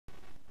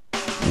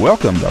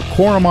Welcome to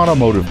Korum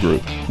Automotive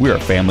Group. We are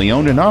family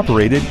owned and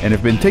operated and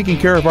have been taking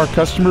care of our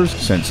customers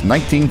since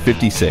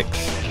 1956.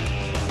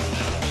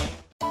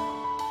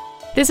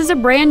 This is a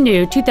brand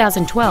new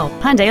 2012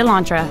 Hyundai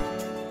Elantra.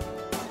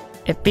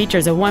 It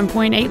features a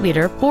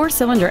 1.8-liter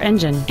four-cylinder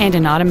engine and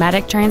an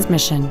automatic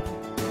transmission.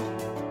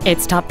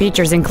 Its top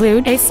features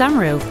include a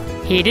sunroof,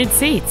 heated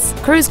seats,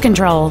 cruise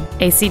control,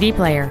 a CD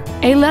player,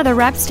 a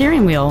leather-wrapped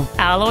steering wheel,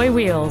 alloy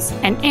wheels,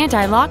 an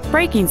anti-lock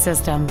braking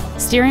system,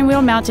 steering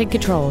wheel mounted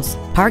controls,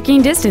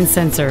 parking distance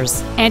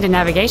sensors, and a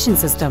navigation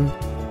system.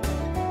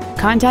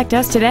 Contact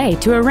us today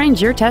to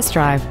arrange your test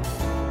drive.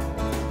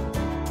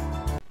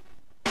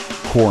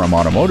 Korum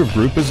Automotive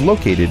Group is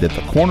located at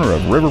the corner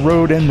of River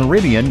Road and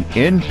Meridian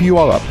in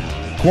Puyallup.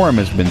 Korum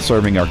has been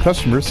serving our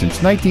customers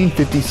since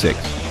 1956,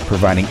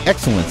 providing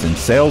excellence in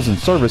sales and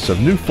service of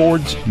new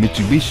Fords,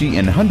 Mitsubishi,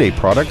 and Hyundai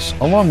products,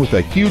 along with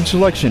a huge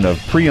selection of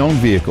pre-owned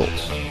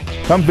vehicles.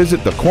 Come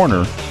visit the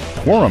corner,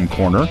 Korum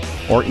Corner,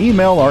 or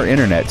email our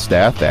internet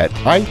staff at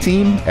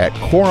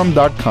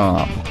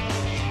iteam@korum.com.